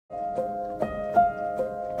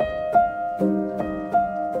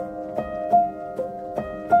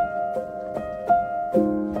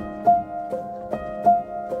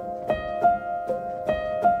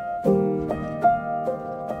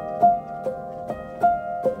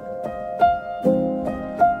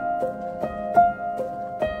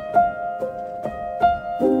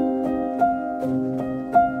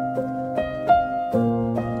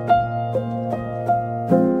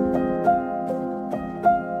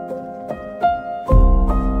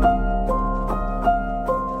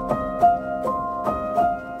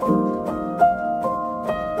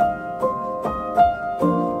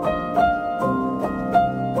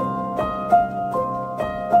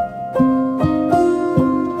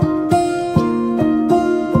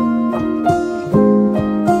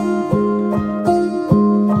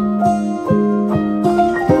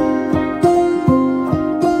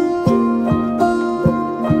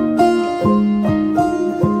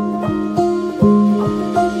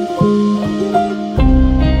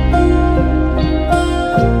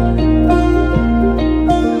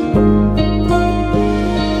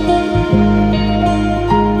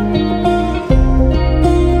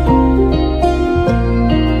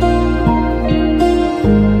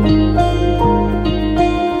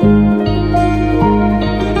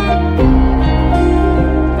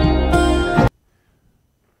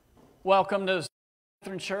Welcome to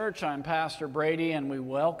Lutheran Church. I'm Pastor Brady, and we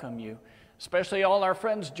welcome you, especially all our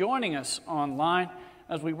friends joining us online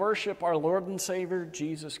as we worship our Lord and Savior,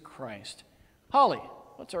 Jesus Christ. Holly,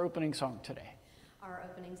 what's our opening song today? Our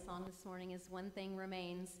opening song this morning is One Thing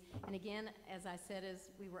Remains. And again, as I said,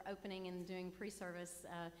 as we were opening and doing pre-service,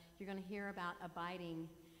 you're going to hear about abiding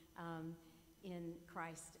in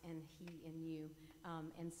Christ and He in you.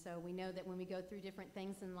 And so we know that when we go through different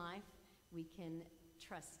things in life, we can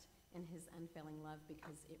trust in His unfailing love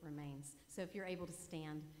because it remains. So if you're able to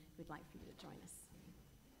stand, we'd like for you to join us.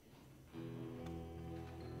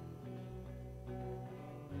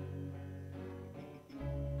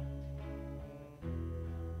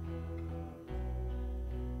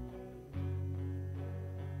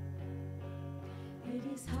 It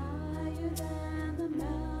is higher than the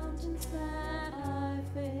mountains that I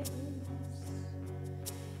face.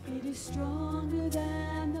 It is stronger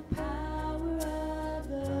than the power of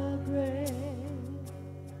the grave.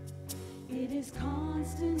 It is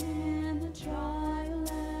constant in the trial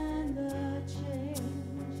and the change.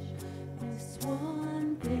 This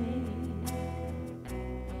one thing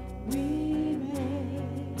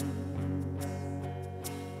remains.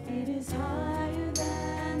 It is higher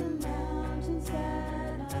than the mountains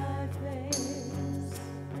that I face.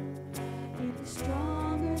 It is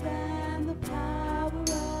stronger than the power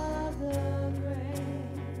of the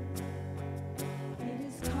grave. It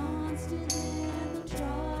is constant in the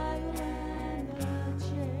trial and the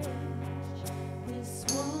change. This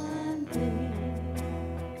one thing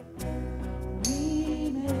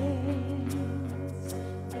remains.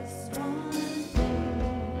 This one thing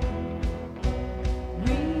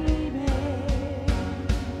remains.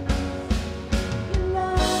 Your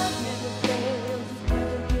love never fails, it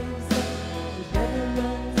never gives up, it never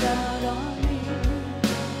runs out on me.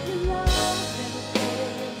 Your love never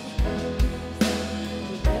fails, it never gives up,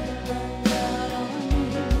 it never runs out on me.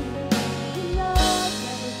 Your love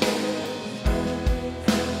never fails, it never gives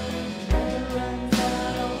up, it never runs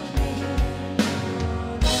out on me.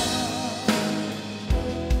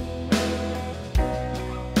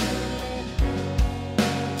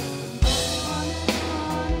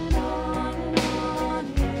 On and on and on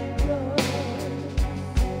it goes.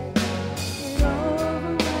 It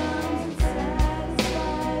overwhelms and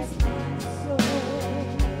satisfies my soul.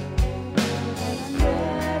 And I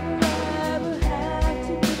never ever have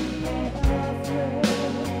to be afraid.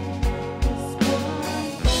 This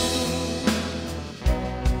one thing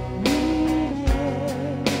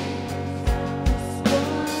remains. This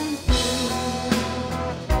one thing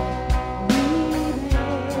remains.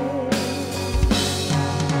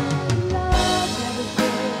 Love never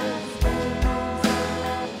fails,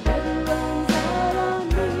 never runs out on me. Love never fails, never runs out on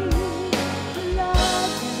me.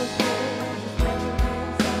 Love never fails,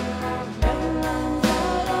 never runs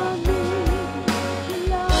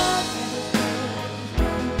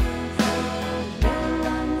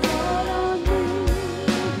out on me.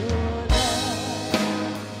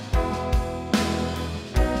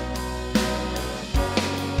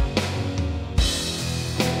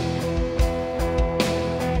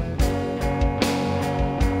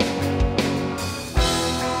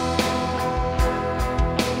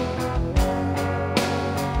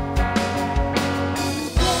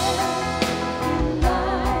 In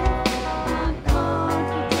life, I'm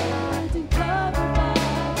confident and covered by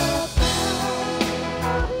the power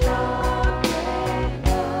of your great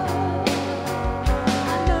love. I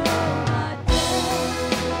know my debt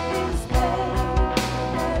is paid.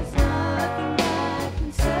 There's nothing that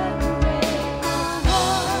can separate my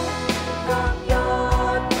heart from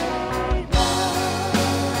your great love.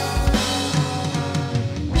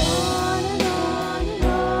 On and on and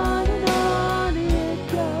on and on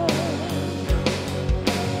it goes.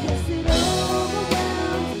 Yes, it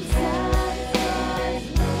overwhelms and satisfies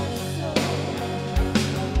my soul.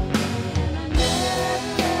 And I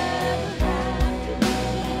never ever have to be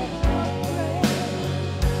afraid.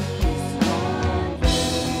 This one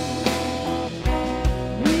thing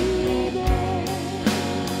remains.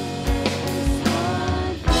 This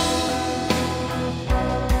one thing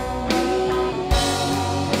remains.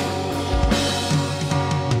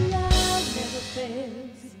 Love never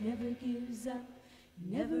fails, it never gives up, it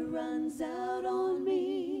never runs out on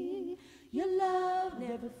me. Your love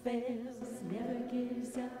never fails, never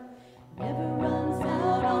gives up, never runs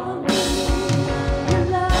out on me. Your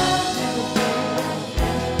love never fails,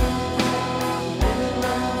 never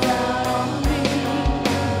runs out on me.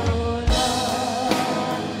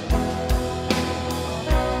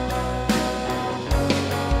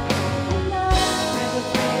 Your love never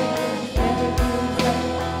fails, never gives up,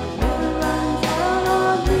 never runs out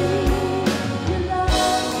on me. Your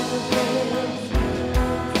love never fails.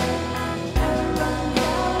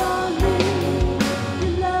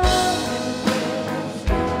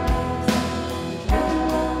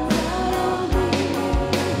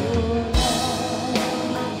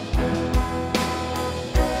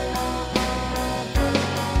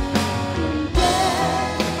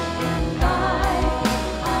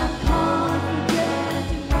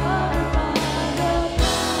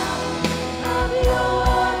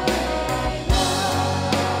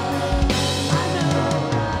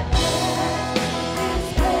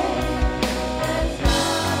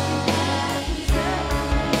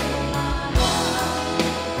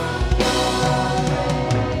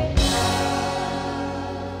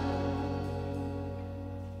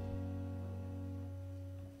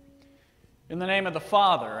 In the name of the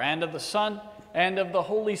Father, and of the Son, and of the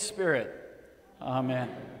Holy Spirit. Amen.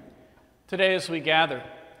 Today as we gather,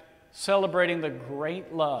 celebrating the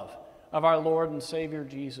great love of our Lord and Savior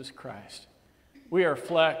Jesus Christ, we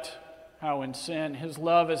reflect how in sin his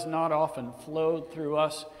love has not often flowed through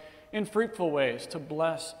us in fruitful ways to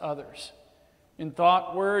bless others. In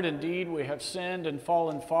thought, word, and deed we have sinned and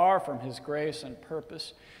fallen far from his grace and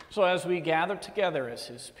purpose. So as we gather together as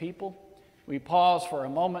his people, we pause for a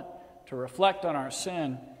moment to reflect on our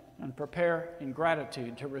sin and prepare in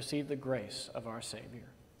gratitude to receive the grace of our Savior.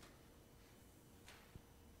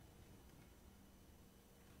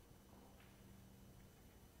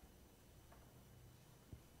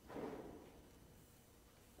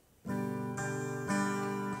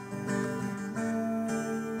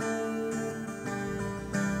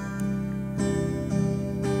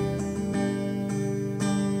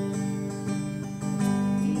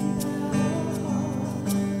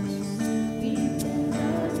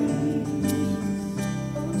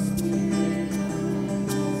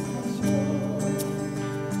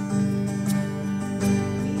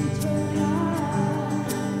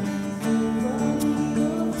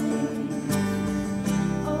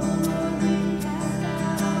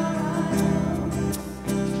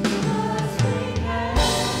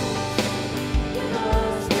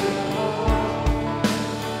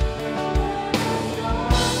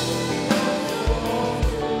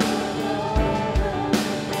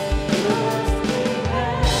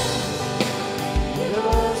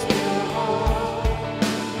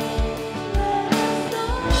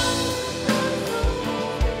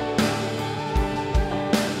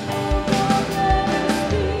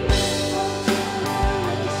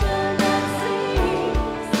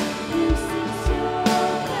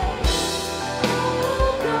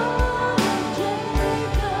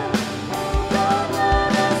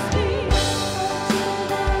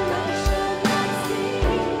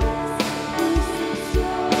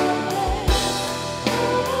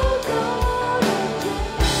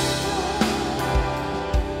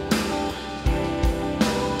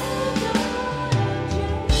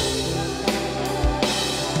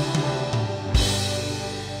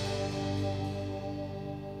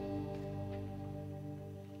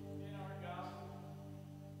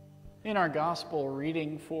 In our gospel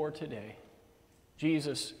reading for today,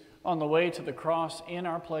 Jesus, on the way to the cross in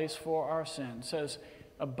our place for our sin, says,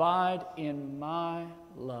 "Abide in my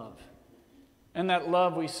love." And that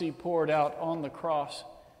love we see poured out on the cross,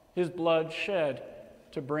 his blood shed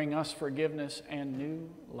to bring us forgiveness and new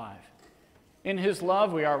life. In his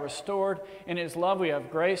love we are restored. In his love we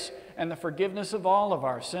have grace and the forgiveness of all of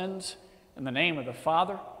our sins. In the name of the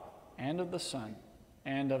Father, and of the Son,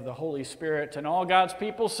 and of the Holy Spirit. And all God's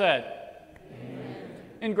people said, Amen.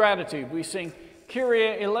 In gratitude, we sing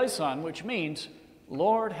Kyrie eleison, which means,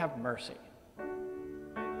 Lord, have mercy.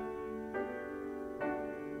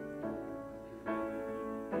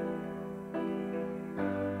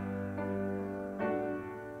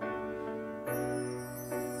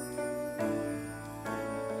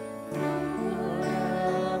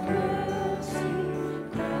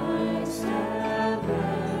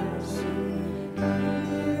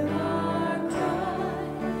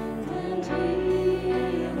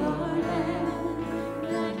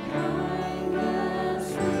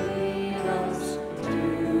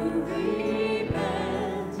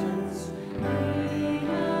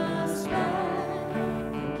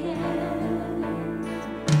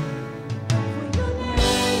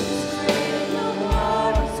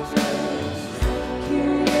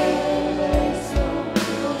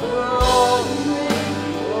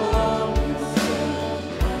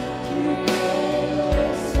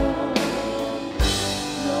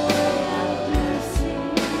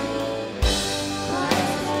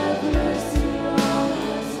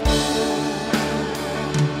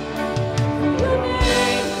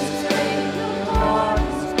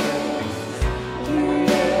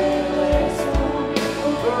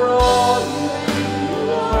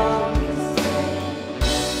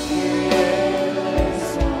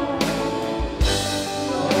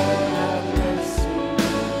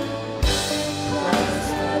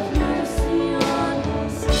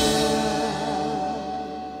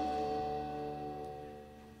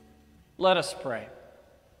 Let us pray.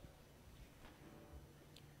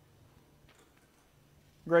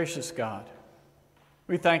 Gracious God,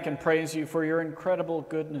 we thank and praise you for your incredible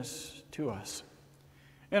goodness to us.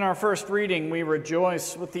 In our first reading, we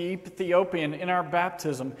rejoice with the Ethiopian in our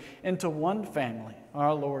baptism into one family,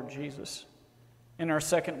 our Lord Jesus. In our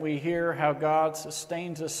second, we hear how God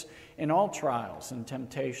sustains us in all trials and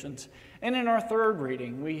temptations. And in our third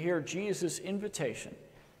reading, we hear Jesus' invitation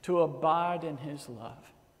to abide in his love.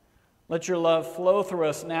 Let your love flow through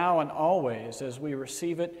us now and always as we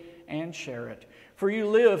receive it and share it. For you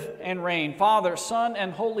live and reign, Father, Son,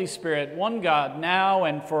 and Holy Spirit, one God, now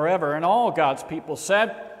and forever. And all God's people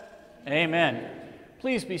said, Amen.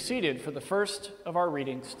 Please be seated for the first of our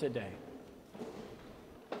readings today.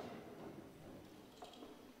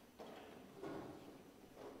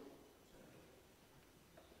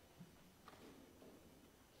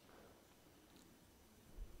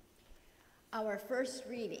 Our first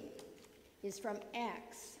reading is from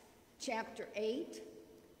Acts chapter 8,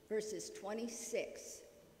 verses 26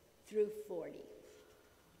 through 40.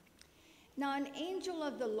 Now an angel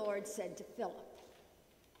of the Lord said to Philip,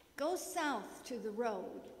 "Go south to the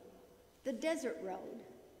road, the desert road,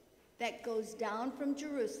 that goes down from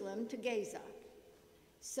Jerusalem to Gaza."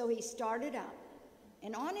 So he started up,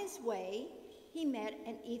 and on his way he met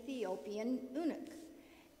an Ethiopian eunuch,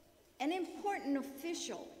 an important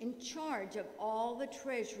official in charge of all the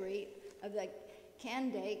treasury of the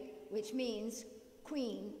Kandake, which means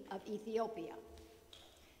Queen of Ethiopia.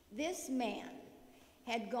 This man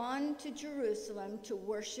had gone to Jerusalem to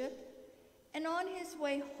worship, and on his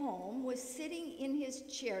way home was sitting in his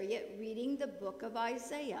chariot reading the book of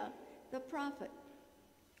Isaiah the prophet.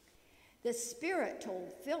 The Spirit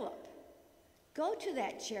told Philip, "Go to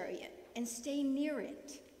that chariot and stay near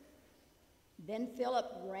it." Then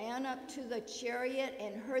Philip ran up to the chariot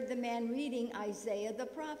and heard the man reading Isaiah the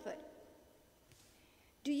prophet.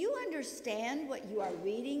 "Do you understand what you are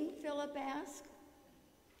reading?" Philip asked.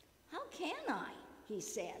 "How can I," he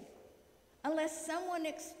said, "unless someone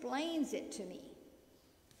explains it to me?"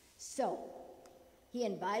 So he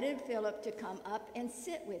invited Philip to come up and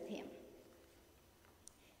sit with him.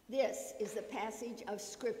 This is the passage of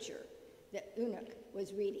scripture that eunuch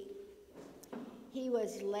was reading. "He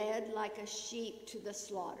was led like a sheep to the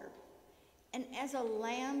slaughter, and as a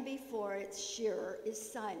lamb before its shearer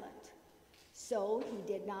is silent, so he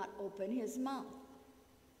did not open his mouth.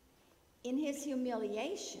 In his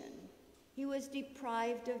humiliation, he was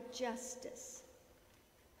deprived of justice.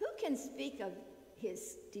 Who can speak of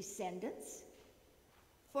his descendants?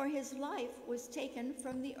 For his life was taken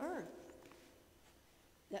from the earth."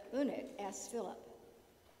 The eunuch asked Philip,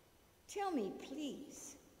 "Tell me,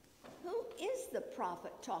 please, who is the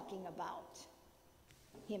prophet talking about?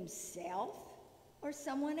 Himself or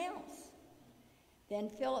someone else?" Then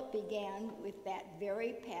Philip began with that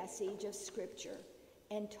very passage of scripture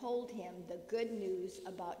and told him the good news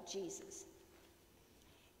about Jesus.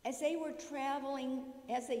 As they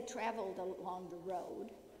traveled along the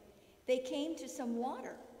road, they came to some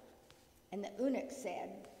water, and the eunuch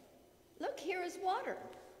said, "Look, here is water.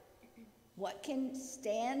 What can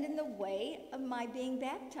stand in the way of my being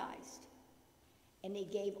baptized?" And he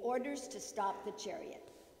gave orders to stop the chariot.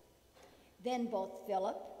 Then both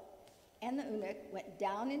Philip and the eunuch went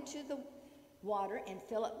down into the water, and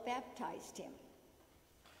Philip baptized him.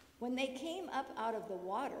 When they came up out of the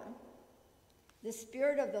water, the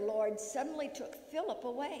Spirit of the Lord suddenly took Philip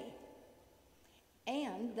away,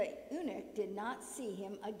 and the eunuch did not see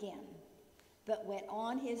him again, but went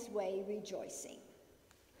on his way rejoicing.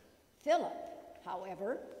 Philip,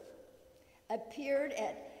 however, appeared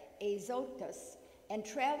at Azotus and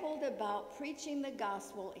traveled about preaching the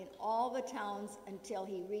gospel in all the towns until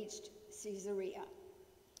he reached Caesarea.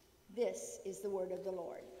 This is the word of the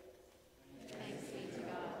Lord. Thanks be to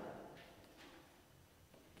God.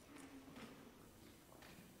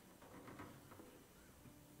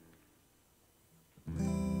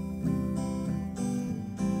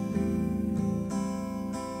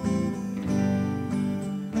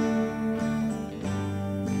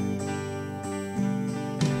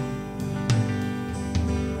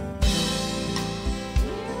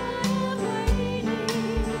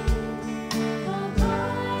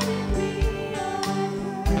 Abide in me, I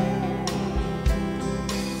pray.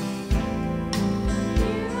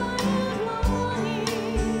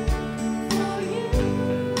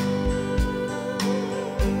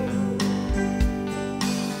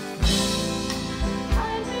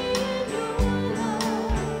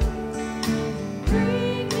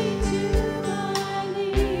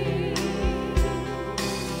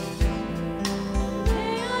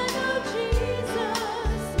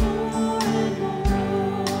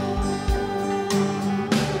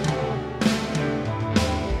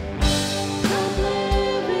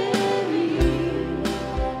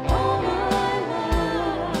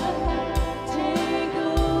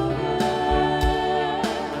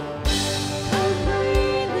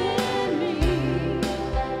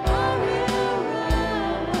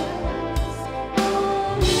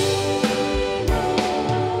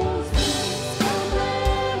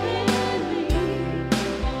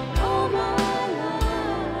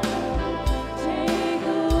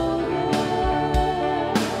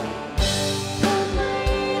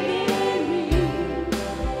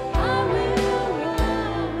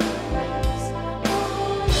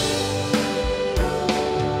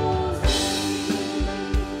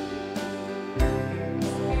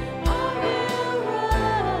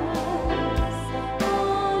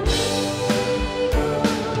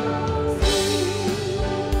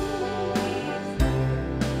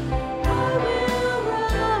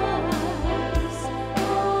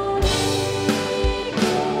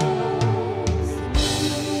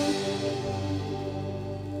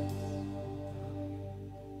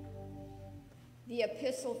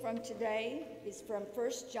 today is from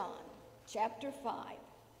 1 John chapter 5,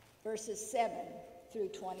 verses 7 through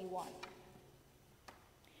 21.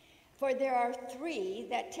 For there are three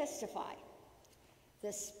that testify,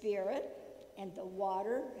 the Spirit and the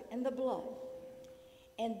water and the blood.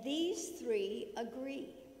 And these three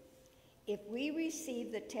agree. If we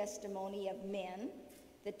receive the testimony of men,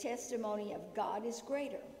 the testimony of God is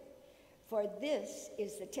greater. For this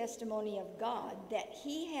is the testimony of God, that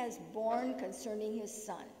he has borne concerning his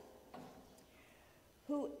Son.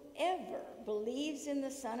 Whoever believes in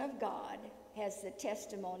the Son of God has the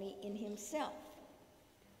testimony in himself.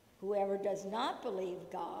 Whoever does not believe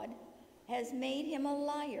God has made him a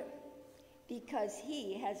liar, because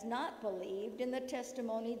he has not believed in the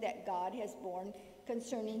testimony that God has borne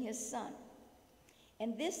concerning his Son.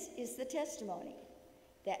 And this is the testimony,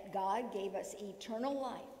 that God gave us eternal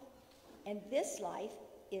life, and this life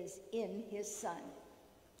is in his Son.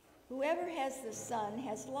 Whoever has the Son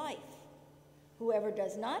has life. Whoever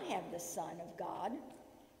does not have the Son of God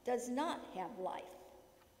does not have life.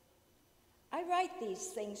 I write these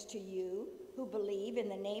things to you who believe in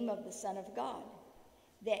the name of the Son of God,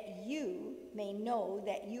 that you may know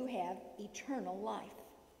that you have eternal life.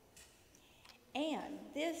 And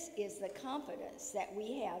this is the confidence that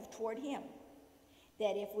we have toward him,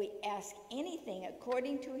 that if we ask anything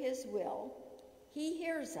according to his will, he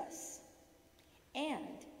hears us.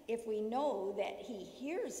 And if we know that he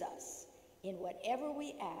hears us in whatever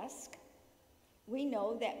we ask, we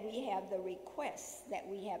know that we have the requests that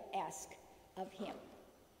we have asked of him.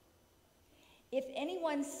 If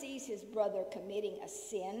anyone sees his brother committing a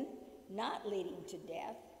sin not leading to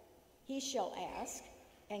death, he shall ask,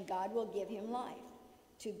 and God will give him life,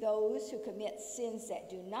 to those who commit sins that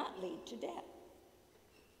do not lead to death.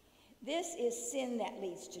 This is sin that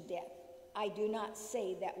leads to death. I do not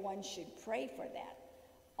say that one should pray for that.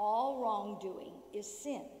 All wrongdoing is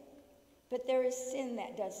sin, but there is sin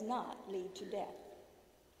that does not lead to death.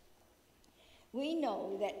 We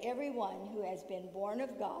know that everyone who has been born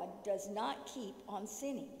of God does not keep on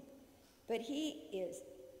sinning, but he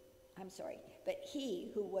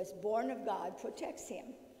who was born of God protects him,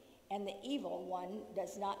 and the evil one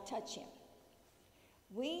does not touch him.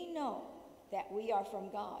 We know that we are from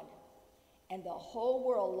God, and the whole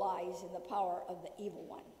world lies in the power of the evil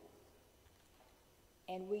one.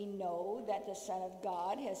 And we know that the Son of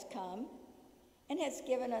God has come and has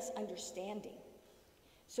given us understanding,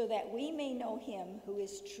 so that we may know him who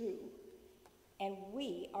is true, and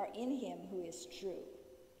we are in him who is true,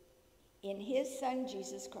 in his Son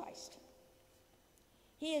Jesus Christ.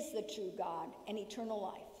 He is the true God and eternal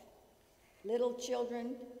life. Little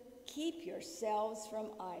children, keep yourselves from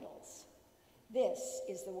idols. This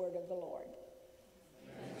is the word of the Lord.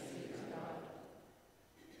 Thanks be to God.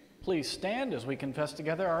 Please stand as we confess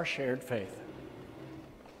together our shared faith.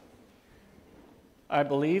 I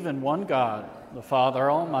believe in one God, the Father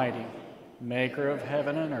Almighty, maker of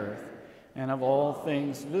heaven and earth, and of all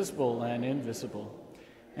things visible and invisible,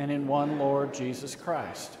 and in one Lord Jesus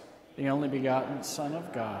Christ, the only begotten Son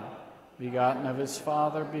of God, begotten of his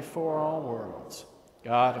Father before all worlds,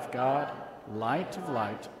 God of God, light of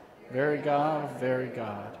light, very God of very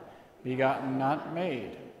God, begotten not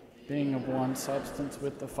made, being of one substance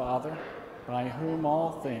with the Father, by whom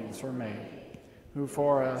all things were made, who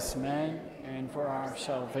for us men and for our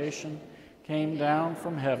salvation came down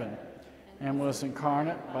from heaven, and was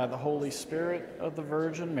incarnate by the Holy Spirit of the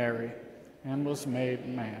Virgin Mary, and was made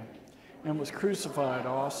man, and was crucified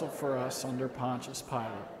also for us under Pontius Pilate.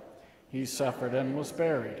 He suffered and was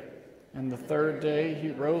buried, and the third day he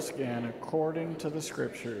rose again according to the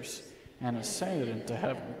Scriptures, and ascended into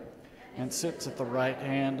heaven, and sits at the right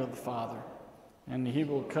hand of the Father. And he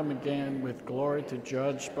will come again with glory to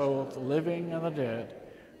judge both the living and the dead,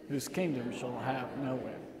 whose kingdom shall have no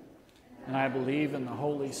end. And I believe in the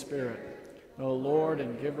Holy Spirit, the Lord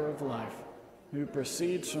and giver of life, who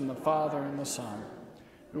proceeds from the Father and the Son,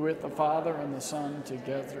 who with the Father and the Son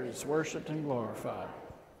together is worshipped and glorified,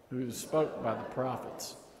 who spoke by the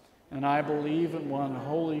prophets. And I believe in one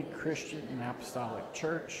holy Christian and apostolic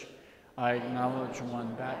church. I acknowledge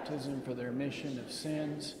one baptism for the remission of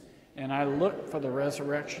sins, and I look for the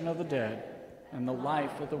resurrection of the dead and the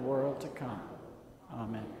life of the world to come.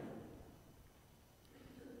 Amen.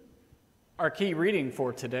 Our key reading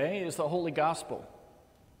for today is the Holy Gospel.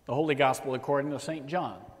 The Holy Gospel according to St.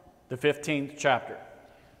 John, the 15th chapter.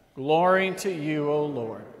 Glory to you, O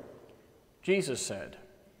Lord. Jesus said,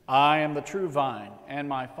 I am the true vine, and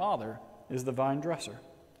my Father is the vine dresser.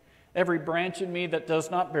 Every branch in me that does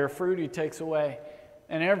not bear fruit he takes away,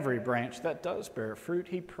 and every branch that does bear fruit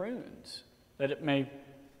he prunes, that it may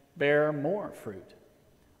bear more fruit.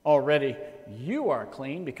 Already you are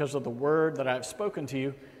clean because of the word that I have spoken to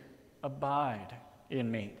you. Abide in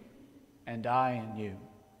me, and I in you.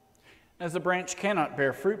 As the branch cannot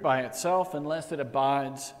bear fruit by itself unless it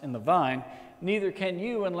abides in the vine, neither can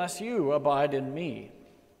you unless you abide in me.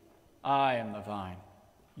 I am the vine,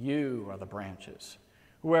 you are the branches.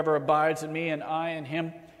 Whoever abides in me and I in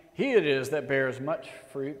him, he it is that bears much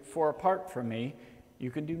fruit, for apart from me you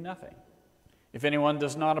can do nothing. If anyone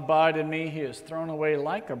does not abide in me, he is thrown away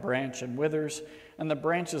like a branch and withers, and the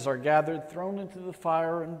branches are gathered, thrown into the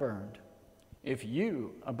fire, and burned. If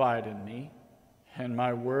you abide in me, and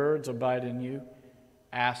my words abide in you,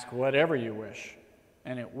 ask whatever you wish,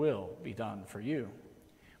 and it will be done for you.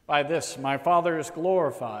 By this my Father is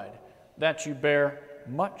glorified, that you bear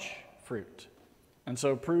much fruit, and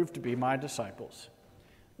so prove to be my disciples.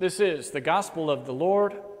 This is the gospel of the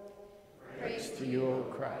Lord. Praise to you, O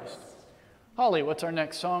Christ. Holly, what's our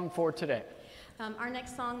next song for today? Our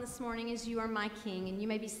next song this morning is You Are My King, and you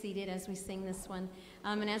may be seated as we sing this one.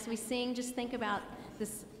 And as we sing, just think about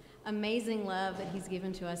this amazing love that he's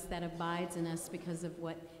given to us that abides in us because of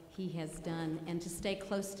what he has done. And to stay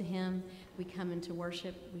close to him, we come into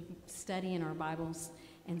worship, we study in our Bibles,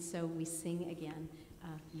 and so we sing again,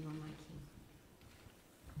 You Are My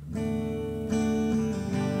King.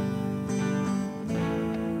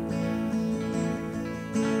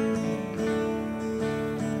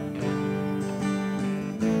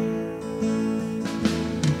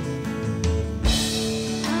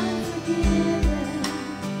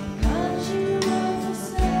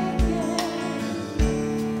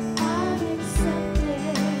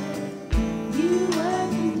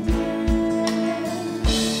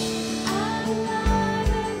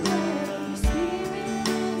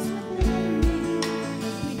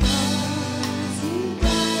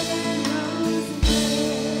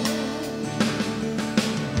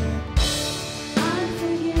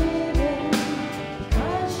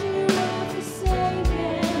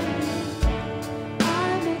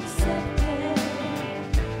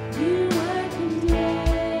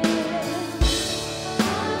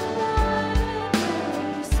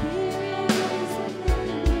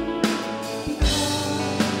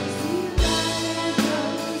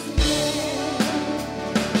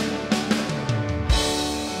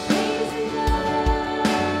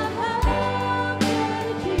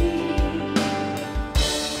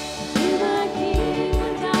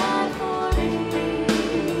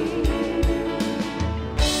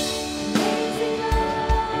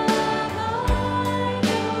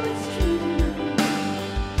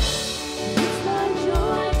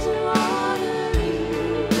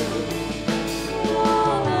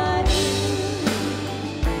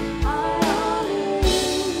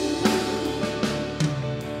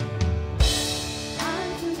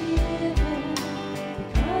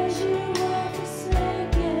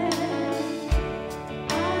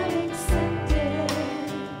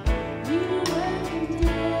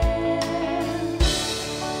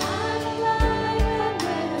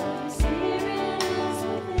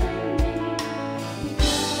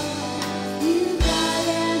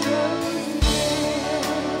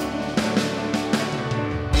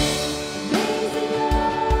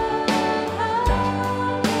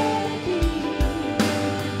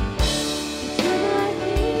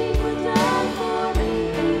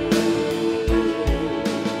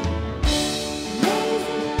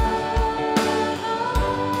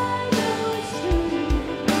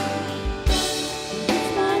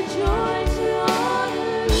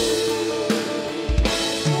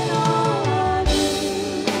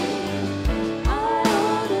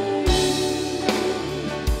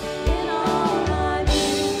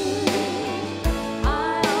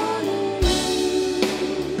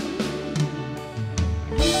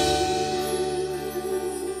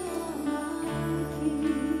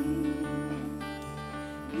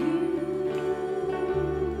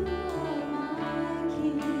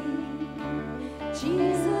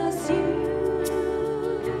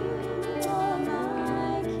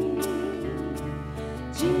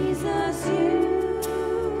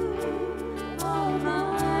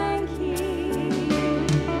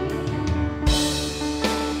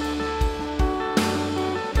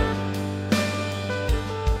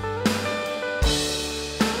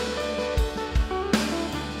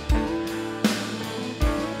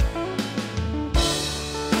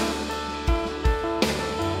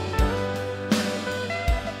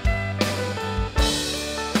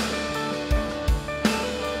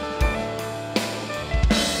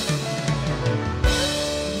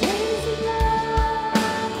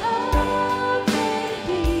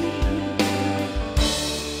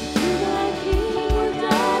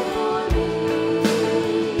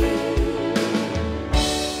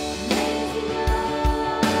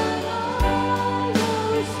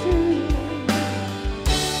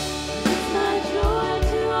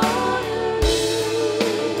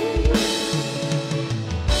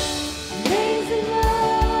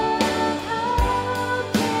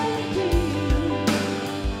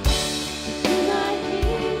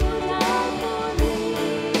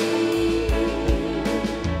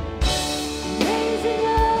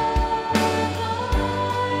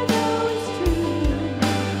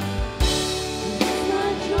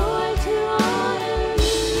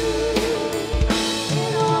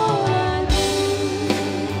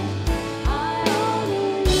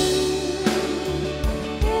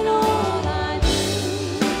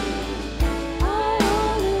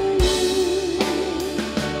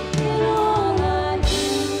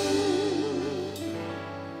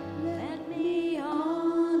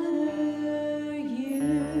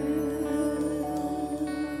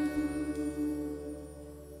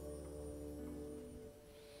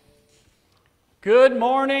 Good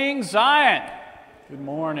morning, Zion. Good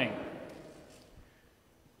morning.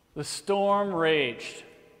 The storm raged.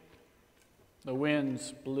 The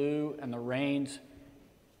winds blew and the rains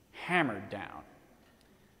hammered down.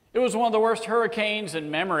 It was one of the worst hurricanes in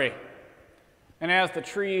memory. And as the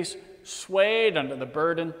trees swayed under the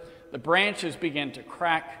burden, the branches began to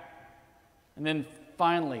crack and then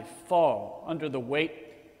finally fall under the weight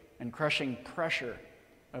and crushing pressure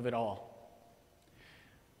of it all.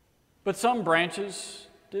 But some branches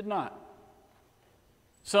did not.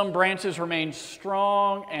 Some branches remained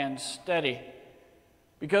strong and steady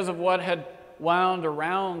because of what had wound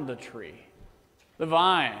around the tree, the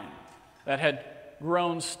vine that had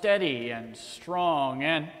grown steady and strong,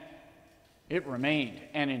 and it remained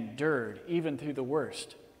and endured even through the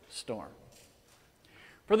worst storm.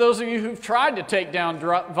 For those of you who've tried to take down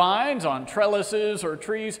vines on trellises or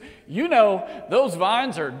trees, you know those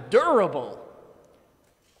vines are durable.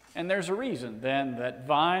 And there's a reason, then, that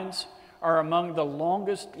vines are among the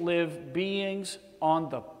longest-lived beings on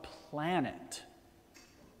the planet.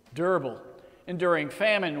 Durable, enduring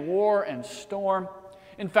famine, war, and storm.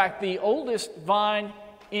 In fact, the oldest vine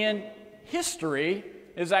in history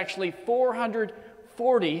is actually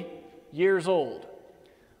 440 years old.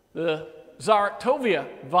 The Zartovia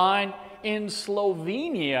vine in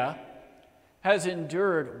Slovenia has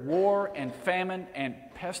endured war and famine and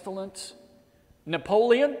pestilence.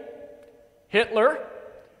 Napoleon, Hitler,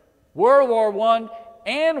 World War I,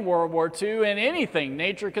 and World War II, and anything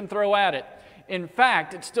nature can throw at it. In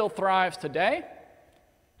fact, it still thrives today.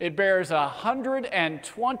 It bears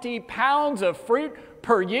 120 pounds of fruit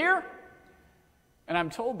per year, and I'm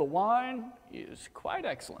told the wine is quite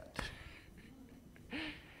excellent.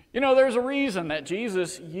 You know, there's a reason that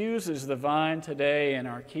Jesus uses the vine today in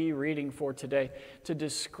our key reading for today to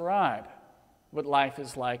describe what life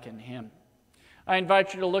is like in Him. I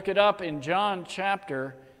invite you to look it up in John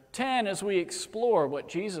chapter 10 as we explore what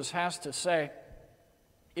Jesus has to say.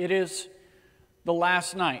 It is the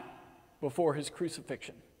last night before His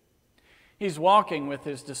crucifixion. He's walking with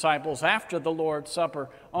His disciples after the Lord's Supper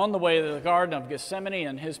on the way to the Garden of Gethsemane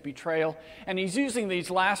and His betrayal, and He's using these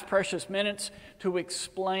last precious minutes to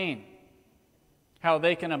explain how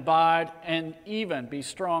they can abide and even be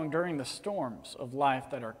strong during the storms of life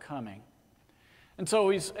that are coming. And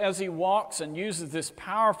so as He walks and uses this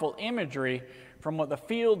powerful imagery from what the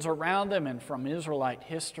fields around them and from Israelite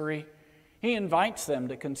history, He invites them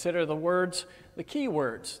to consider the words, the key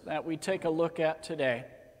words that we take a look at today.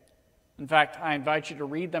 In fact, I invite you to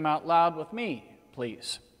read them out loud with me,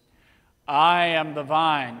 please. I am the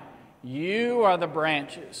vine, you are the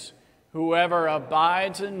branches. Whoever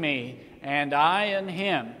abides in me, and I in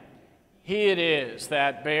him, he it is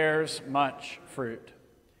that bears much fruit.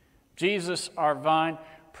 Jesus, our vine,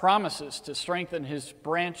 promises to strengthen His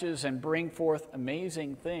branches and bring forth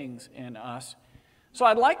amazing things in us. So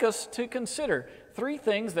I'd like us to consider 3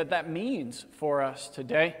 things that means for us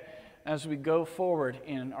today as we go forward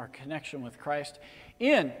in our connection with Christ.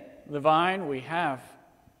 In the vine, we have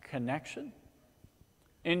connection.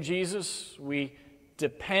 In Jesus, we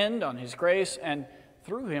depend on His grace, and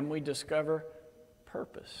through Him, we discover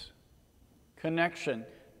purpose. Connection,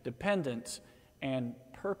 dependence, and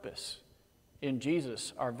purpose in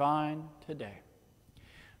Jesus, our vine today.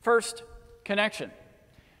 First, connection.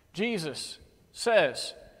 Jesus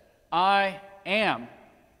says, I am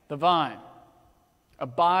the vine.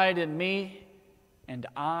 Abide in me, and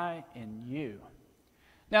I in you.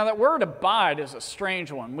 Now, that word abide is a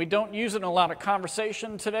strange one. We don't use it in a lot of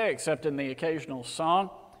conversation today, except in the occasional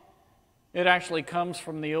song. It actually comes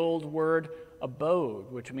from the old word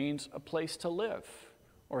abode, which means a place to live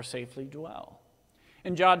or safely dwell.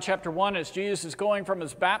 In John chapter 1, as Jesus is going from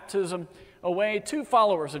His baptism away, 2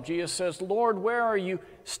 followers of Jesus says, Lord, where are you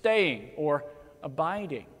staying or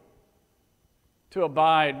abiding? To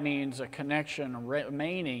abide means a connection,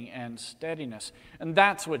 remaining, and steadiness. And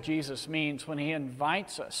that's what Jesus means when He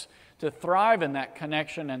invites us to thrive in that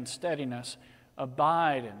connection and steadiness.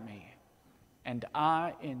 Abide in me, and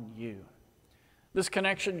I in you. This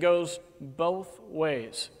connection goes both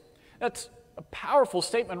ways. That's a powerful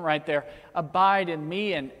statement right there. Abide in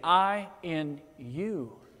me, and I in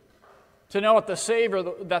you. To know that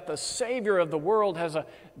the Savior of the world has a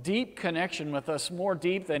deep connection with us, more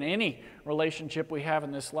deep than any relationship we have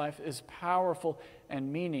in this life, is powerful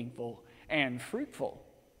and meaningful and fruitful.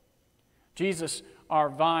 Jesus, our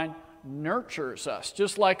vine, nurtures us.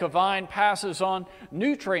 Just like a vine passes on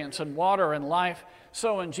nutrients and water and life,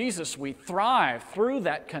 so in Jesus we thrive through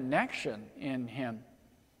that connection in Him.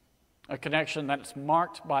 A connection that's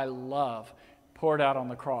marked by love poured out on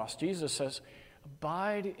the cross. Jesus says,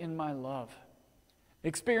 abide in my love.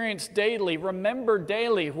 Experience daily, remember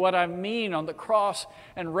daily what I mean on the cross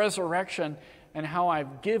and resurrection and how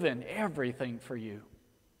I've given everything for you.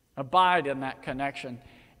 Abide in that connection.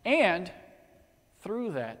 And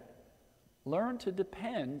through that, learn to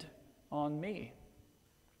depend on me.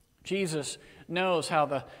 Jesus knows how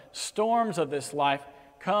the storms of this life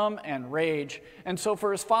come and rage. And so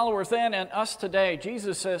for his followers then and us today,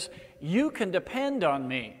 Jesus says, you can depend on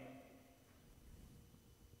me.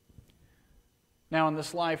 Now, in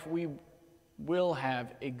this life, we will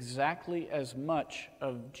have exactly as much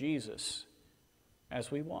of Jesus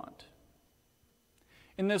as we want.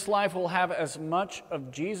 In this life, we'll have as much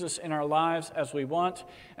of Jesus in our lives as we want,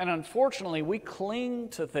 and unfortunately, we cling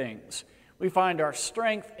to things. We find our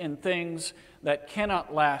strength in things that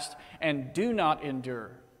cannot last and do not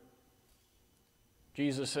endure.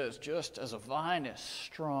 Jesus says, just as a vine is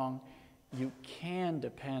strong, you can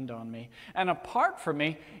depend on me. And apart from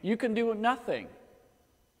me, you can do nothing.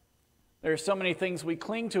 There are so many things we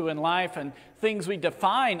cling to in life and things we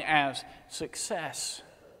define as success.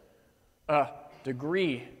 A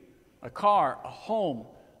degree, a car, a home,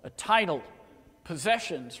 a title,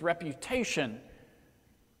 possessions, reputation.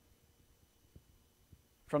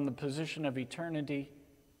 From the position of eternity,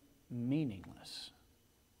 meaningless.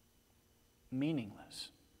 Meaningless.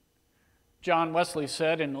 John Wesley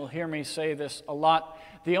said, and you'll hear me say this a lot,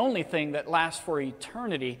 the only thing that lasts for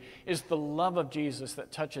eternity is the love of Jesus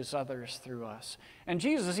that touches others through us. And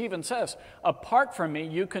Jesus even says, apart from me,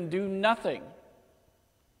 you can do nothing.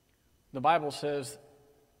 The Bible says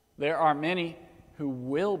there are many who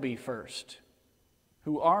will be first,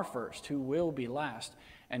 who are first, who will be last,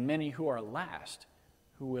 and many who are last,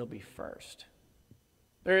 who will be first.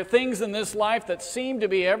 There are things in this life that seem to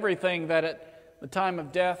be everything that at the time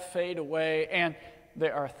of death fade away, and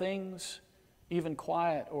there are things, even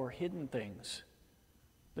quiet or hidden things,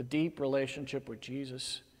 the deep relationship with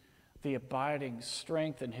Jesus, the abiding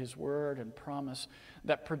strength in his word and promise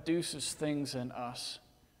that produces things in us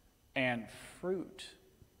and fruit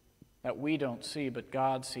that we don't see but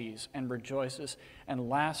God sees and rejoices and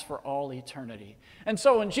lasts for all eternity. And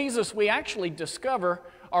so in Jesus we actually discover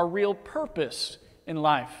our real purpose in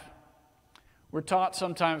life. We're taught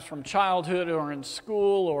sometimes from childhood or in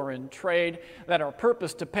school or in trade that our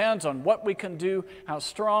purpose depends on what we can do, how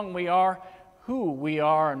strong we are, who we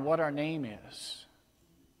are, and what our name is.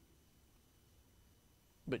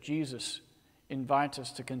 But Jesus invites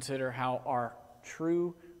us to consider how our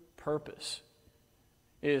true purpose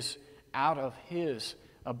is out of his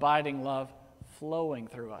abiding love flowing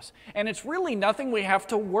through us. And it's really nothing we have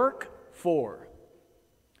to work for.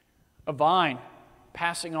 A vine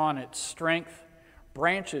passing on its strength,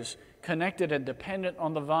 branches connected and dependent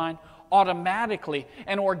on the vine automatically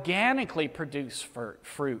and organically produce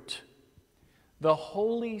fruit. The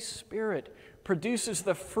Holy Spirit produces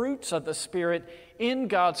the fruits of the Spirit in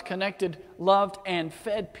God's connected, loved, and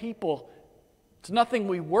fed people. It's nothing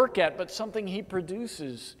we work at, but something he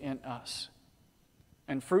produces in us.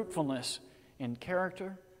 And fruitfulness in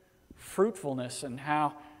character, fruitfulness in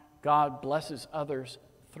how God blesses others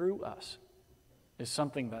through us is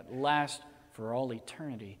something that lasts for all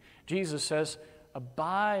eternity. Jesus says,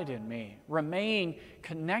 abide in me, remain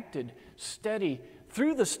connected, steady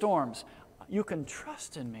through the storms. You can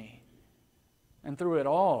trust in me, and through it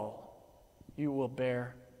all, you will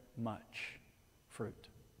bear much fruit.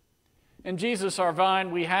 In Jesus, our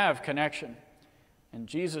vine, we have connection. In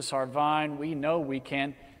Jesus, our vine, we know we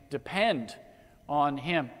can depend on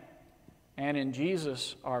him. And in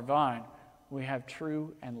Jesus, our vine, we have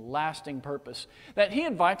true and lasting purpose that he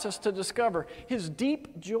invites us to discover, his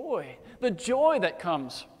deep joy, the joy that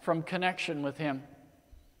comes from connection with him.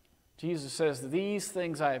 Jesus says, these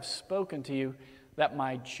things I have spoken to you, that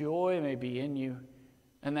my joy may be in you,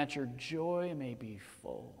 and that your joy may be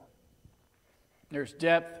full. There's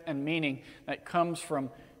depth and meaning that comes from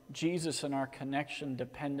Jesus and our connection,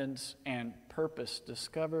 dependence, and purpose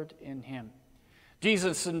discovered in him.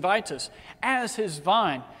 Jesus invites us as his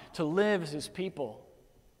vine to live as his people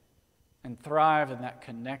and thrive in that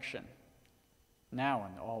connection now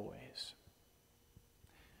and always.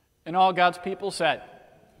 And all God's people said,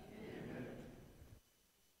 amen.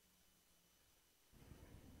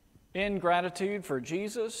 In gratitude for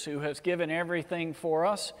Jesus, who has given everything for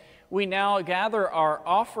us, we now gather our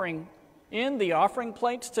offering in the offering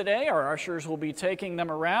plates today. Our ushers will be taking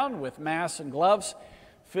them around with masks and gloves.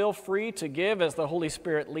 Feel free to give as the Holy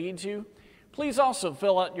Spirit leads you. Please also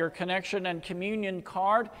fill out your connection and communion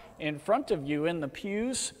card in front of you in the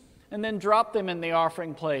pews, and then drop them in the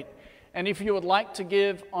offering plate. And if you would like to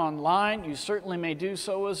give online, you certainly may do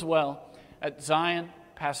so as well at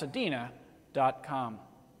zionpasadena.com.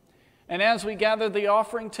 And as we gather the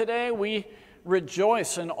offering today, we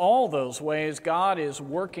rejoice in all those ways God is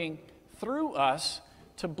working through us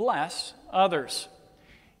to bless others.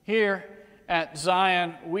 Here at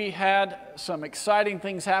Zion, we had some exciting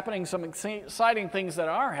things happening, some exciting things that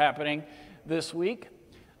are happening this week.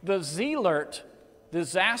 The Z-Alert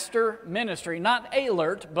Disaster Ministry, not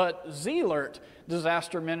alert, but Z-Alert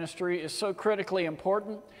Disaster Ministry is so critically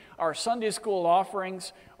important. Our Sunday school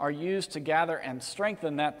offerings are used to gather and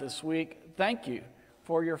strengthen that this week. Thank you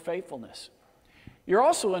for your faithfulness. You're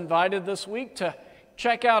also invited this week to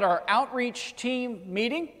check out our outreach team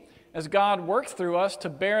meeting as God works through us to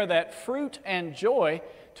bear that fruit and joy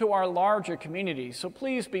to our larger community. So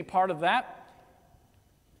please be part of that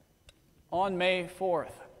on May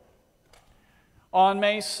 4th. On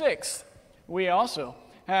May 6th, we also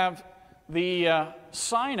have the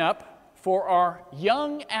sign up for our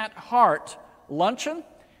Young at Heart luncheon.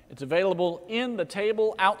 It's available in the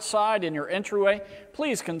table outside in your entryway.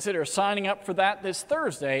 Please consider signing up for that this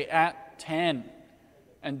Thursday at 10.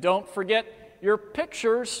 And don't forget your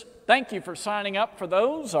pictures. Thank you for signing up for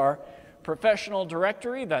those. Our professional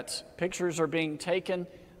directory, that's pictures are being taken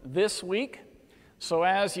this week. So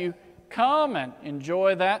as you come and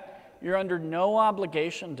enjoy that, you're under no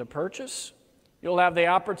obligation to purchase. You'll have the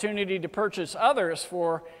opportunity to purchase others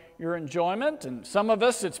for your enjoyment. And some of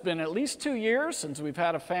us, it's been at least 2 years since we've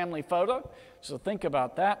had a family photo. So think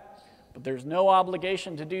about that. But there's no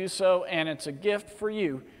obligation to do so, and it's a gift for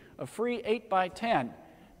you, a free 8x10,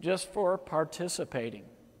 just for participating.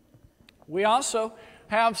 We also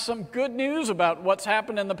have some good news about what's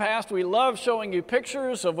happened in the past. We love showing you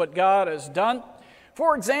pictures of what God has done.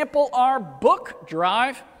 For example, our book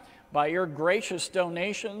drive. By your gracious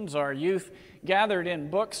donations, our youth gathered in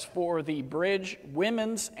books for the Bridge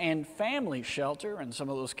Women's and Family Shelter, and some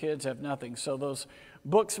of those kids have nothing, so those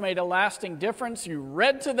books made a lasting difference. You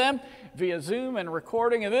read to them via Zoom and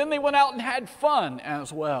recording, and then they went out and had fun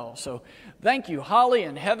as well. So thank you, Holly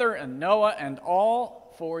and Heather and Noah and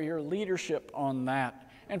all for your leadership on that,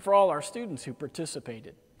 and for all our students who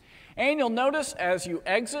participated. And you'll notice as you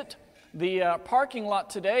exit the parking lot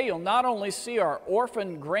today, you'll not only see our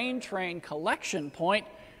orphan grain train collection point,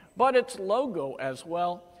 but its logo as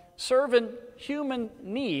well, serving human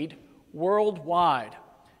need worldwide,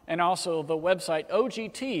 and also the website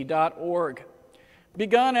ogt.org.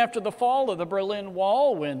 Begun after the fall of the Berlin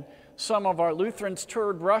Wall, when some of our Lutherans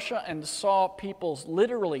toured Russia and saw people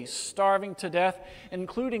literally starving to death,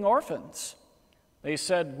 including orphans. They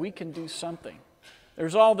said, we can do something.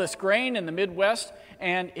 There's all this grain in the Midwest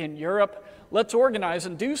and in Europe. Let's organize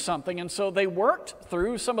and do something. And so they worked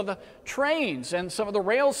through some of the trains and some of the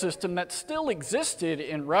rail system that still existed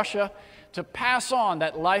in Russia to pass on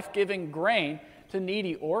that life-giving grain to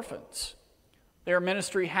needy orphans. Their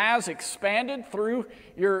ministry has expanded through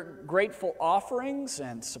your grateful offerings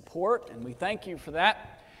and support, and we thank you for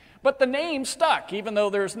that. But the name stuck, even though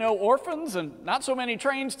there's no orphans and not so many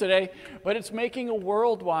trains today, but it's making a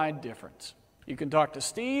worldwide difference. You can talk to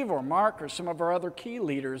Steve or Mark or some of our other key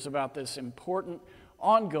leaders about this important,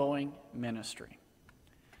 ongoing ministry.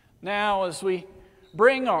 Now, as we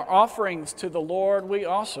bring our offerings to the Lord, we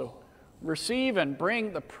also receive and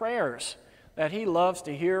bring the prayers that He loves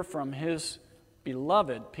to hear from His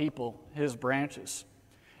beloved people, His branches.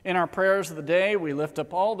 In our prayers of the day, we lift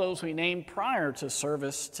up all those we named prior to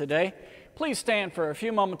service today. Please stand for a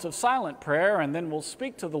few moments of silent prayer, and then we'll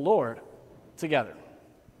speak to the Lord together.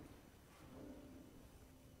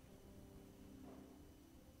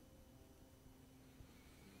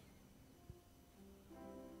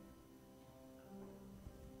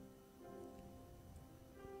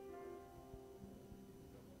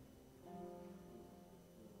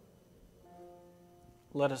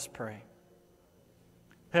 Let us pray.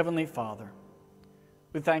 Heavenly Father,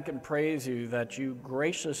 we thank and praise you that you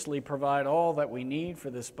graciously provide all that we need for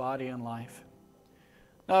this body and life.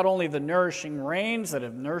 Not only the nourishing rains that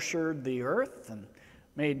have nurtured the earth and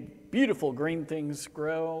made beautiful green things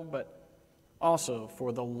grow, but also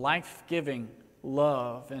for the life-giving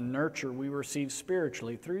love and nurture we receive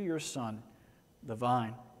spiritually through your Son, the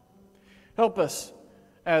vine. Help us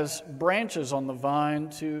as branches on the vine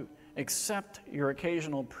to accept your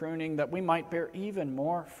occasional pruning, that we might bear even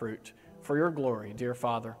more fruit for your glory, dear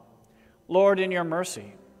Father. Lord, in your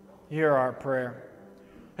mercy, hear our prayer.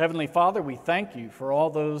 Heavenly Father, we thank you for all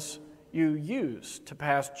those you use to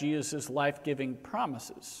pass Jesus' life-giving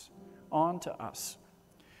promises on to us.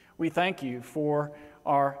 We thank you for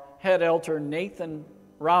our head elder, Nathan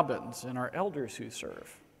Robbins, and our elders who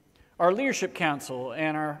serve, our leadership council,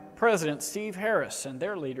 and our president, Steve Harris, and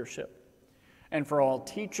their leadership, and for all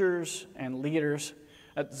teachers and leaders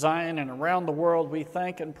at Zion and around the world, we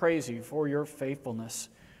thank and praise you for your faithfulness.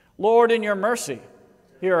 Lord, in your mercy,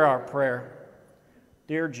 hear our prayer.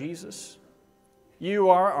 Dear Jesus, you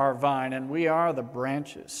are our vine and we are the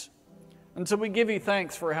branches. And so we give you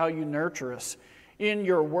thanks for how you nurture us in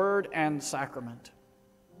your word and sacrament.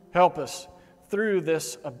 Help us through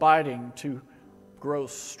this abiding to grow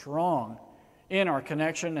strong in our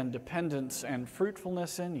connection and dependence and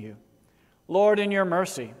fruitfulness in you. Lord, in your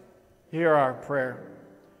mercy, hear our prayer.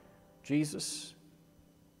 Jesus,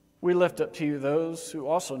 we lift up to you those who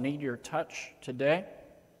also need your touch today.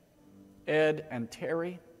 Ed and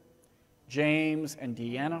Terry, James and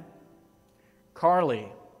Deanna, Carly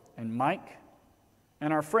and Mike,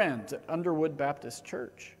 and our friends at Underwood Baptist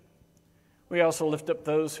Church. We also lift up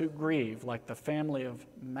those who grieve, like the family of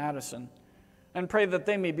Madison, and pray that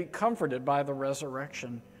they may be comforted by the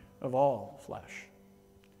resurrection of all flesh.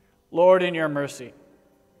 Lord, in your mercy,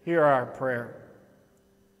 hear our prayer.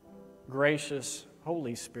 Gracious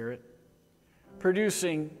Holy Spirit,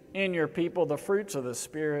 producing in your people the fruits of the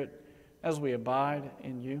Spirit as we abide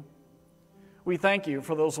in you. We thank you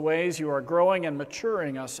for those ways you are growing and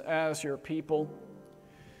maturing us as your people.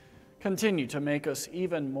 Continue to make us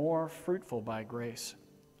even more fruitful by grace.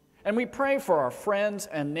 And we pray for our friends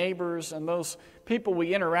and neighbors and those people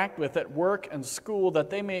we interact with at work and school,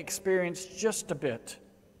 that they may experience just a bit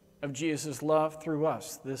of Jesus' love through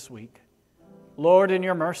us this week. Lord, in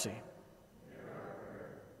your mercy.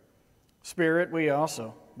 Spirit, we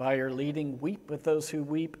also, by your leading, weep with those who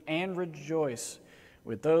weep and rejoice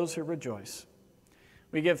with those who rejoice.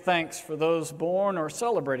 We give thanks for those born or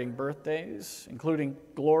celebrating birthdays, including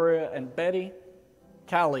Gloria and Betty,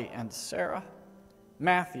 Callie and Sarah,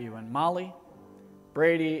 Matthew and Molly,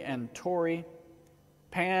 Brady and Tori,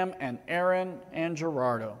 Pam and Aaron and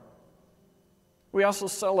Gerardo. We also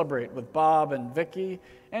celebrate with Bob and Vicky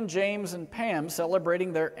and James and Pam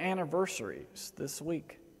celebrating their anniversaries this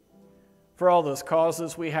week. For all those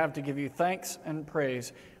causes, we have to give you thanks and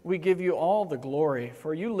praise. We give you all the glory,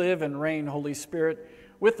 for you live and reign, Holy Spirit,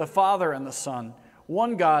 with the Father and the Son,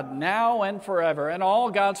 one God, now and forever. And all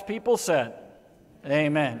God's people said,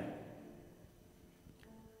 Amen.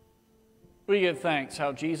 We give thanks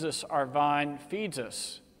how Jesus, our vine, feeds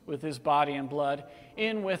us with his body and blood,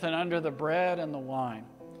 in, with, and under the bread and the wine.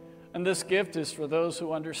 And this gift is for those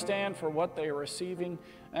who understand for what they are receiving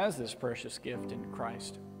as this precious gift in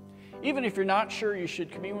Christ. Even if you're not sure you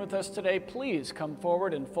should commune with us today, please come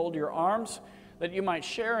forward and fold your arms that you might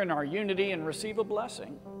share in our unity and receive a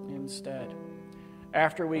blessing instead.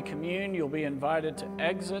 After we commune, you'll be invited to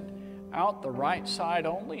exit out the right side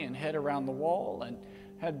only and head around the wall and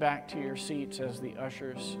head back to your seats as the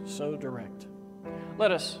ushers so direct.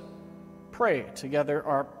 Let us pray together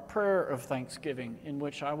our prayer of thanksgiving, in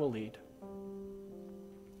which I will lead.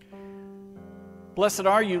 Blessed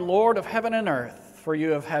are you, Lord of heaven and earth, for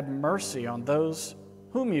you have had mercy on those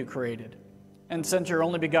whom you created, and sent your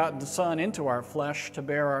only begotten Son into our flesh to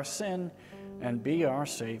bear our sin and be our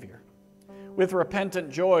Savior. With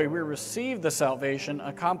repentant joy we receive the salvation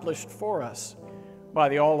accomplished for us by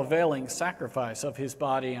the all-availing sacrifice of his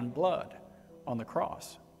body and blood on the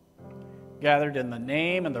cross. Gathered in the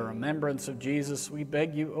name and the remembrance of Jesus, we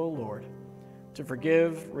beg you, O Lord, to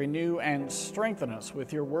forgive, renew, and strengthen us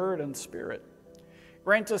with your word and spirit.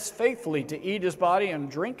 Grant us faithfully to eat his body and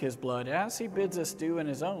drink his blood, as he bids us do in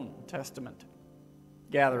his own testament.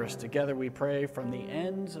 Gather us together, we pray, from the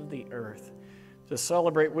ends of the earth, to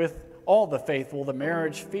celebrate with all the faithful the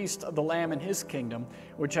marriage feast of the Lamb in his kingdom,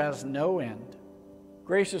 which has no end.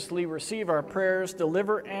 Graciously receive our prayers,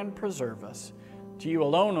 deliver and preserve us. To you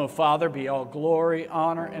alone, O Father, be all glory,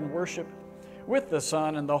 honor, and worship, with the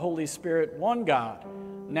Son and the Holy Spirit, one God,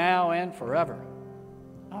 now and forever.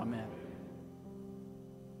 Amen.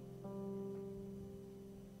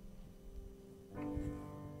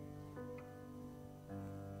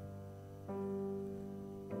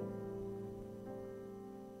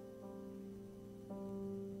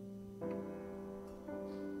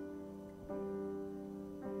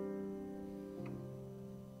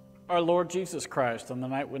 Our Lord Jesus Christ, on the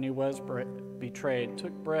night when he was betrayed,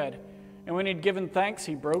 took bread, and when he'd given thanks,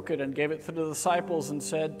 he broke it and gave it to the disciples and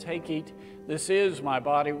said, "Take, eat, this is my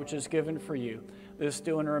body which is given for you. This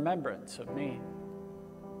do in remembrance of me."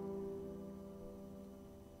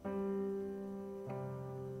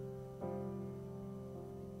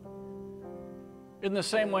 In the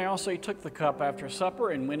same way also he took the cup after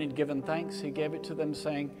supper, and when he'd given thanks, he gave it to them,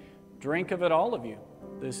 saying, "Drink of it, all of you.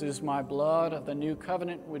 This is my blood of the new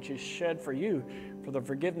covenant, which is shed for you for the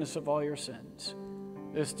forgiveness of all your sins.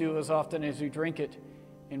 This do as often as you drink it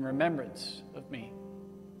in remembrance of me."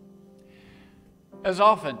 As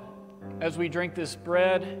often As we drink this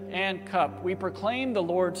bread and cup, we proclaim the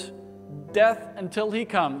Lord's death until he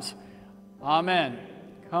comes. Amen.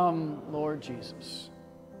 Come, Lord Jesus.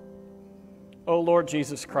 O Lord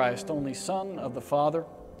Jesus Christ, only Son of the Father,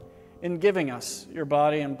 in giving us your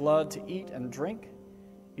body and blood to eat and drink,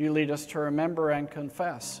 you lead us to remember and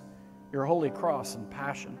confess your holy cross and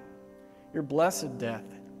passion, your blessed death,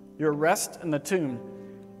 your rest in the tomb,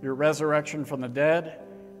 your resurrection from the dead,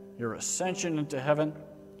 your ascension into heaven,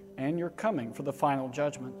 and your coming for the final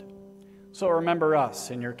judgment. So remember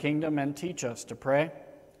us in your kingdom and teach us to pray.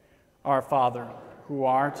 Our Father, who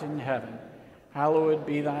art in heaven, hallowed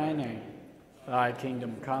be thy name. Thy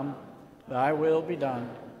kingdom come, thy will be done,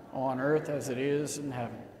 on earth as it is in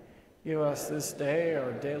heaven. Give us this day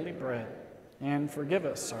our daily bread, and forgive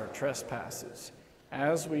us our trespasses,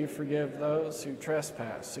 as we forgive those who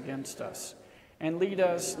trespass against us. And lead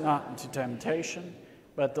us not into temptation,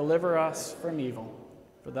 but deliver us from evil.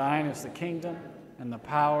 For thine is the kingdom, and the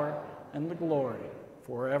power, and the glory,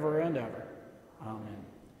 forever and ever. Amen.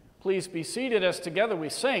 Please be seated as together we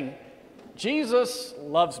sing, Jesus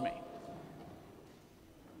Loves Me.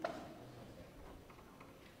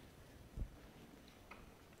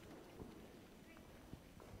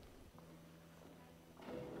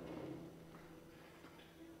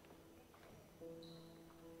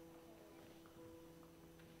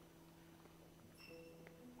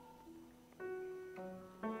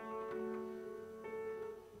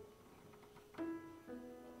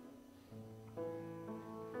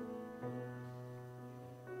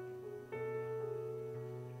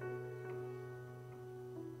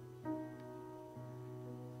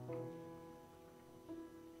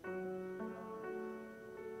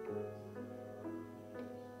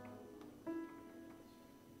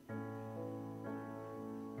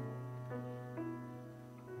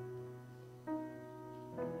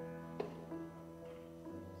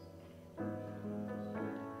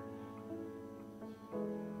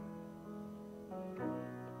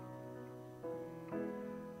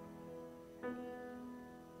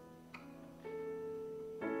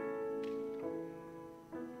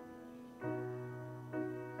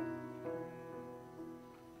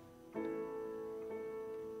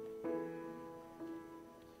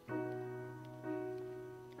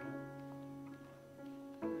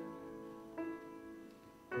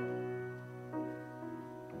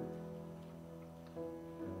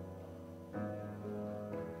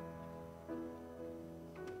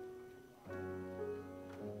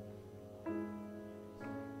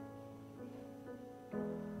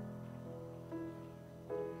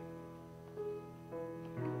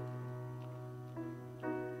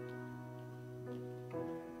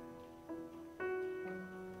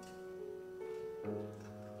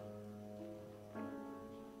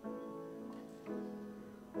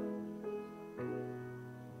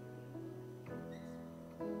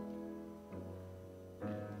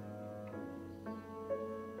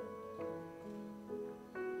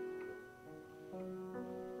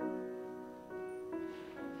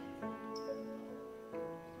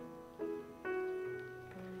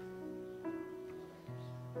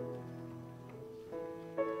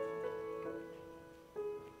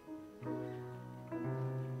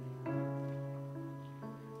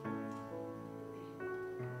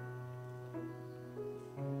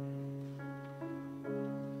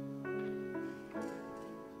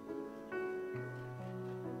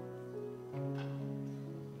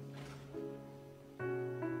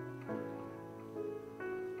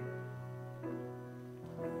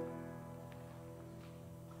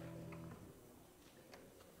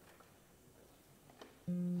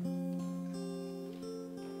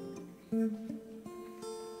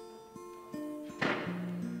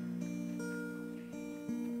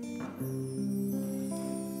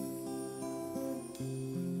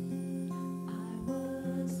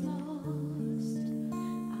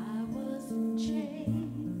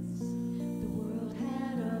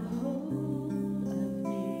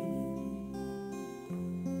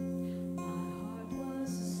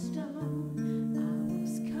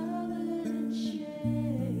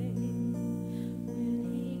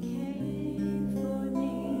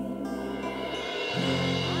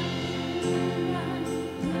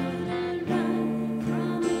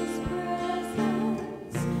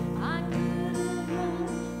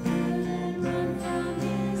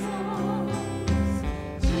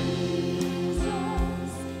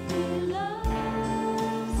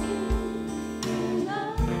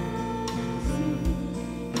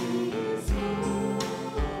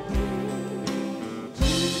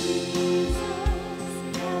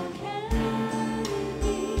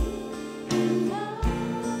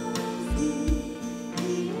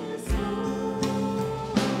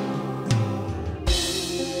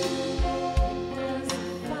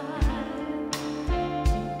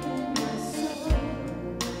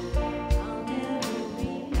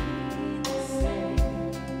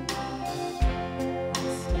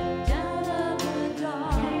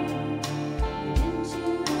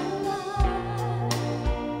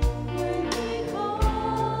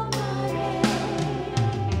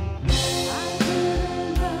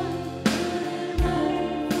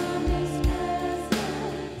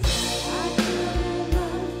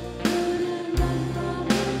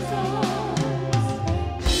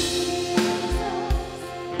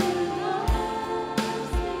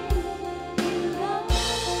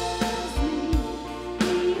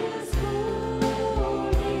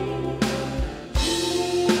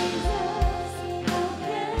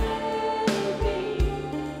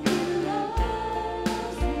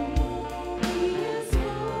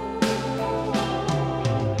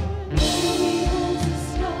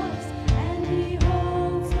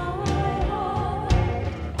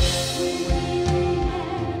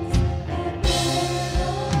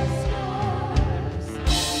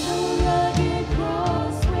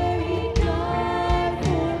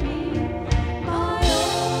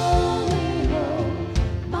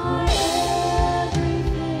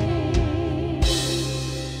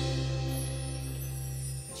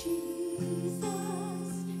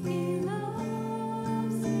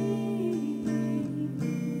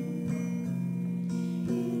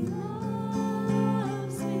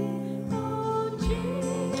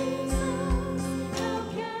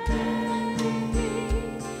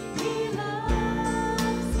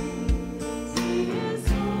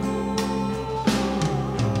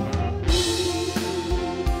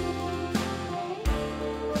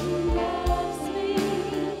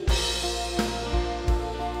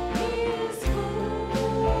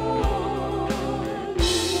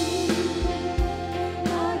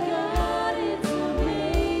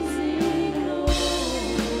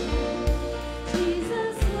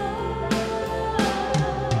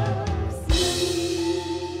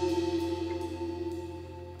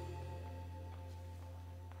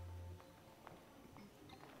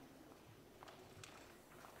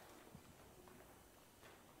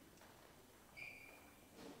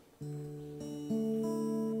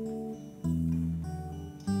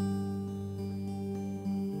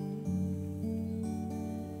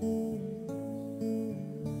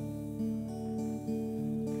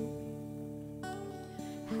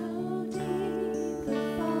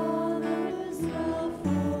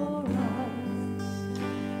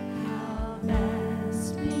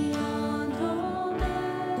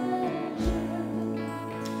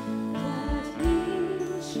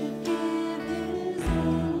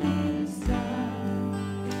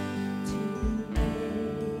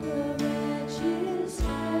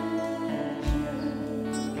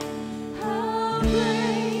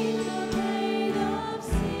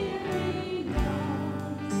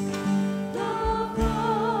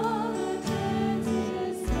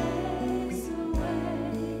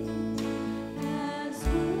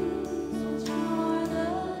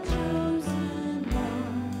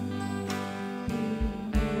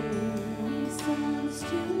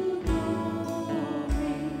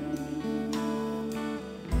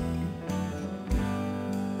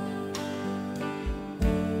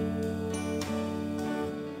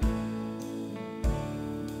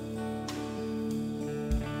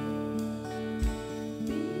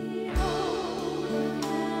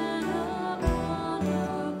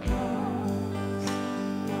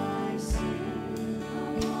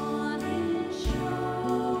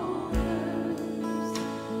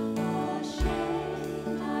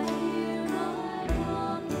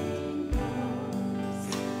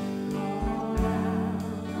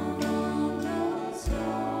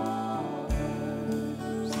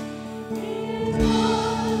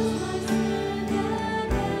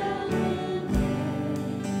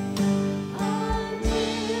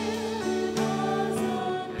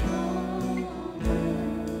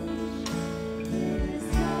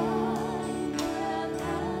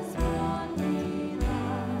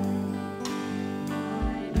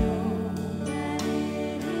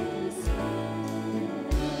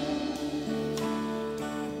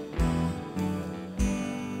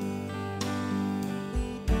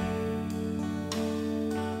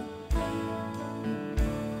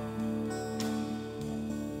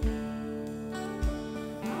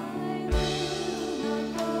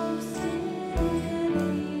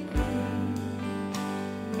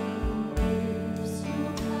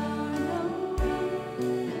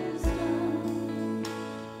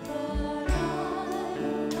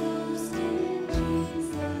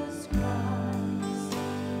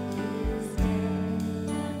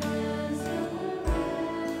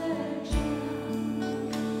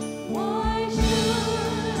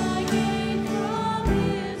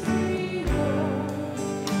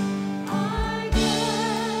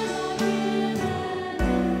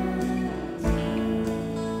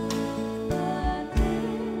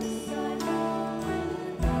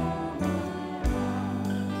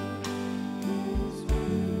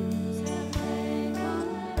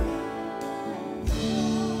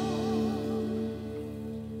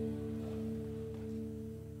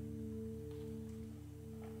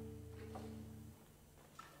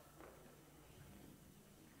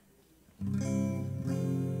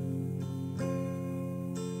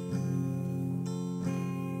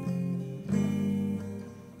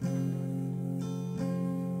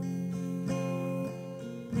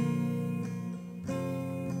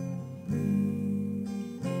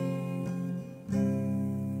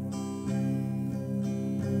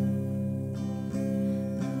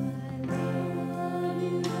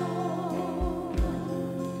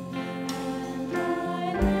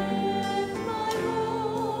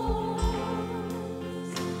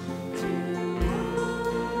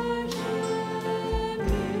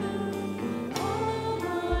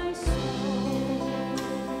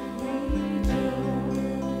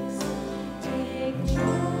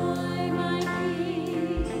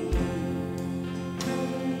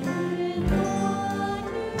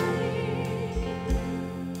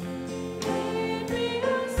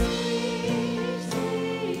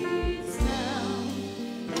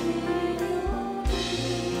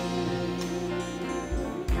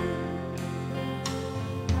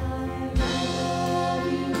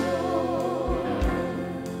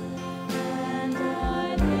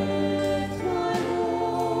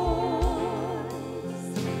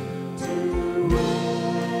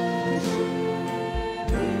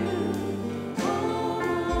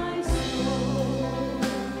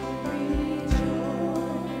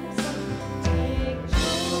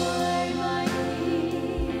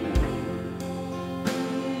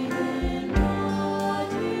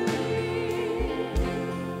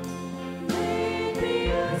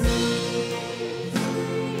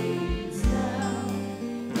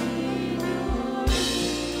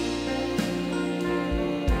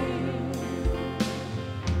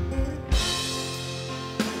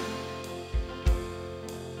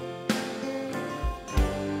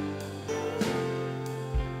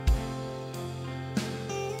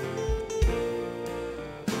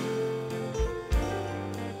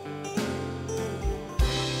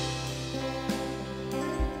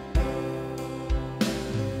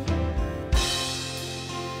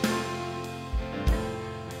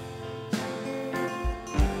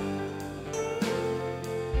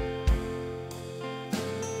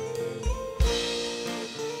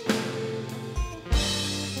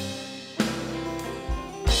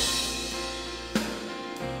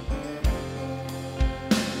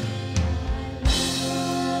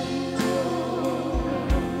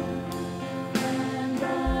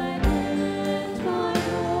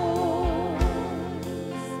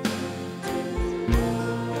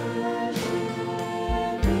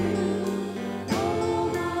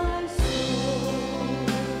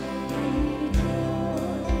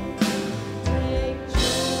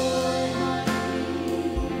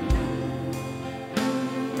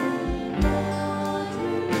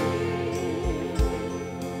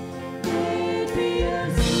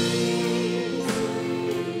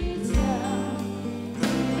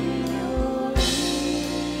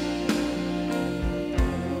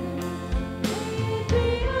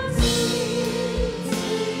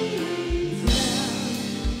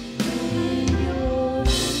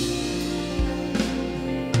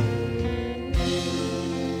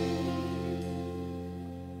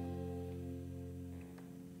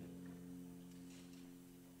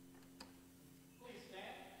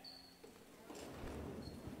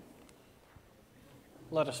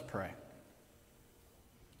 Let us pray.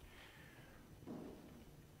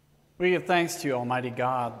 We give thanks to you, Almighty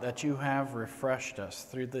God, that you have refreshed us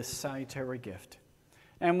through this salutary gift.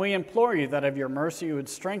 And we implore you that of your mercy you would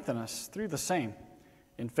strengthen us through the same,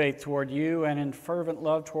 in faith toward you and in fervent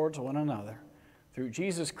love towards one another. Through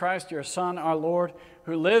Jesus Christ, your Son, our Lord,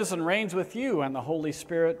 who lives and reigns with you and the Holy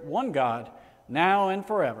Spirit, one God, now and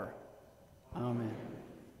forever. Amen.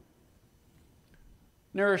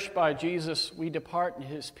 Nourished by Jesus, we depart in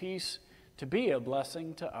his peace to be a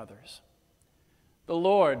blessing to others. The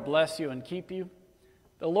Lord bless you and keep you.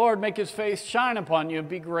 The Lord make his face shine upon you and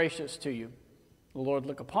be gracious to you. The Lord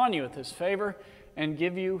look upon you with his favor and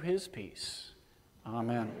give you his peace.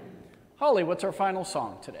 Amen. Holly, what's our final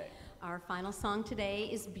song today? Our final song today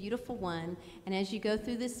is Beautiful One. And as you go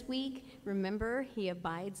through this week, remember he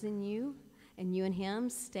abides in you, and you and him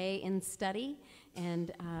stay in study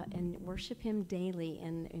and worship him daily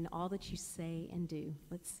in all that you say and do.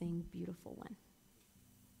 Let's sing Beautiful One.